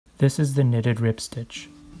This is the knitted rib stitch.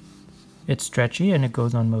 It's stretchy and it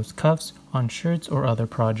goes on most cuffs, on shirts, or other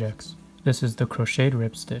projects. This is the crocheted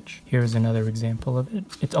rib stitch. Here is another example of it.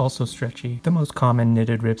 It's also stretchy. The most common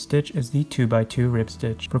knitted rib stitch is the 2x2 rib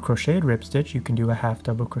stitch. For crocheted rib stitch, you can do a half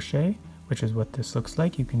double crochet, which is what this looks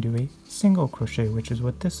like. You can do a single crochet, which is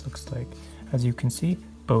what this looks like. As you can see,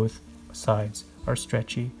 both sides are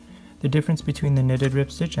stretchy. The difference between the knitted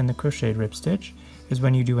rib stitch and the crocheted rib stitch is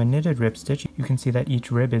when you do a knitted rib stitch, you can see that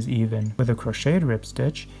each rib is even. With a crocheted rib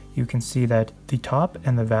stitch, you can see that the top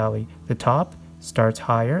and the valley. The top starts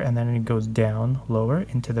higher and then it goes down lower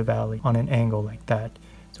into the valley on an angle like that.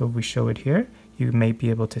 So if we show it here, you may be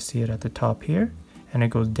able to see it at the top here, and it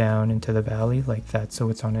goes down into the valley like that, so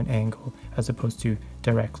it's on an angle as opposed to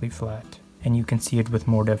directly flat. And you can see it with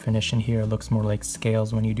more definition here. It looks more like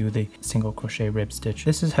scales when you do the single crochet rib stitch.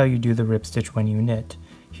 This is how you do the rib stitch when you knit.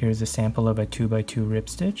 Here's a sample of a 2x2 rib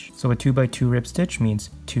stitch. So a 2x2 rib stitch means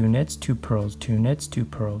 2 knits, 2 purls, 2 knits, 2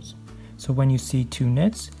 purls. So when you see 2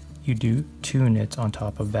 knits, you do 2 knits on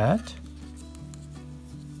top of that.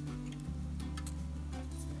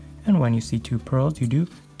 And when you see 2 purls, you do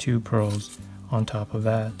 2 purls on top of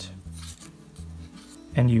that.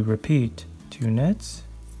 And you repeat 2 knits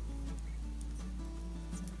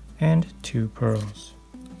and 2 purls.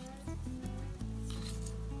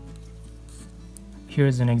 Here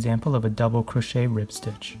is an example of a double crochet rib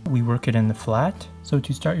stitch. We work it in the flat. So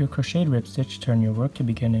to start your crocheted rib stitch, turn your work to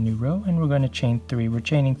begin a new row, and we're going to chain 3. We're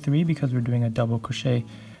chaining 3 because we're doing a double crochet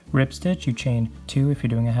rib stitch. You chain 2 if you're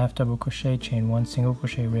doing a half double crochet, chain 1 single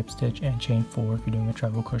crochet rib stitch, and chain 4 if you're doing a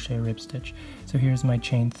treble crochet rib stitch. So here's my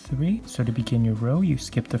chain 3. So to begin your row, you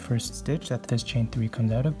skip the first stitch that this chain 3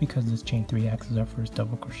 comes out of because this chain 3 acts as our first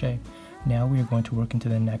double crochet. Now we are going to work into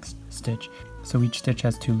the next stitch. So each stitch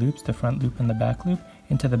has 2 loops, the front loop and the back loop.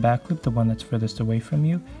 Into the back loop, the one that's furthest away from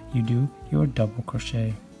you, you do your double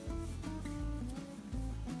crochet.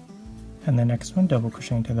 And the next one, double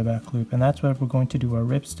crochet into the back loop. And that's what we're going to do our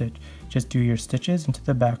rib stitch. Just do your stitches into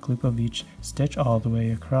the back loop of each stitch all the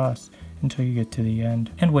way across until you get to the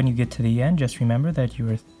end. And when you get to the end, just remember that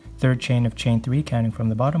your third chain of chain 3, counting from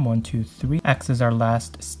the bottom, 1, 2, 3, acts as our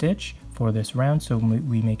last stitch for this round. So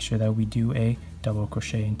we make sure that we do a double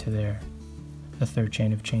crochet into there. The third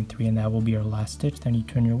chain of chain 3, and that will be our last stitch. Then you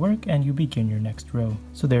turn your work and you begin your next row.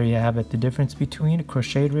 So there you have it, the difference between a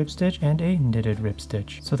crocheted rib stitch and a knitted rib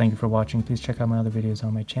stitch. So thank you for watching. Please check out my other videos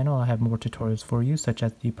on my channel. I have more tutorials for you, such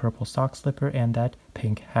as the purple sock slipper and that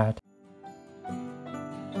pink hat.